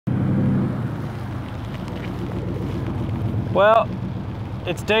Well,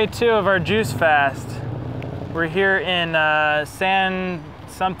 it's day 2 of our juice fast. We're here in San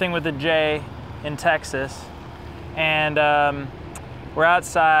something with a J in Texas, and we're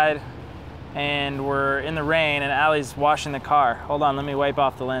outside and we're in the rain, and Allie's washing the car. Hold on, let me wipe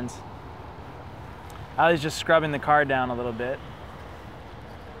off the lens. Allie's just scrubbing the car down a little bit.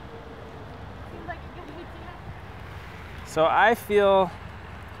 Seems like a good idea. So I feel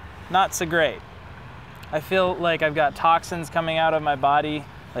not so great. I feel like I've got toxins coming out of my body,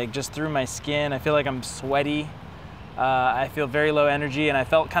 like just through my skin. I feel like I'm sweaty. I feel very low energy, and I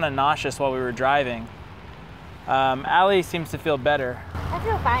felt kind of nauseous while we were driving. Allie seems to feel better. I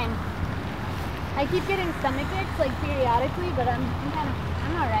feel fine. I keep getting stomach aches like periodically, but I'm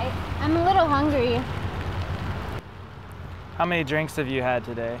all right. I'm a little hungry. How many drinks have you had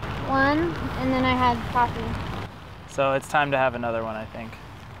today? 1, and then I had coffee. So it's time to have another one, I think.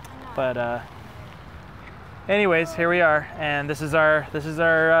 But anyways, here we are, and this is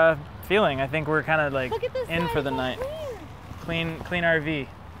our feeling. I think we're kind of like in for the night. Clean RV.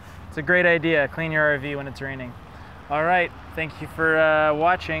 It's a great idea. Clean your RV when it's raining. All right, thank you for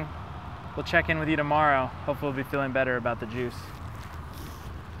watching. We'll check in with you tomorrow. Hopefully we'll be feeling better about the juice.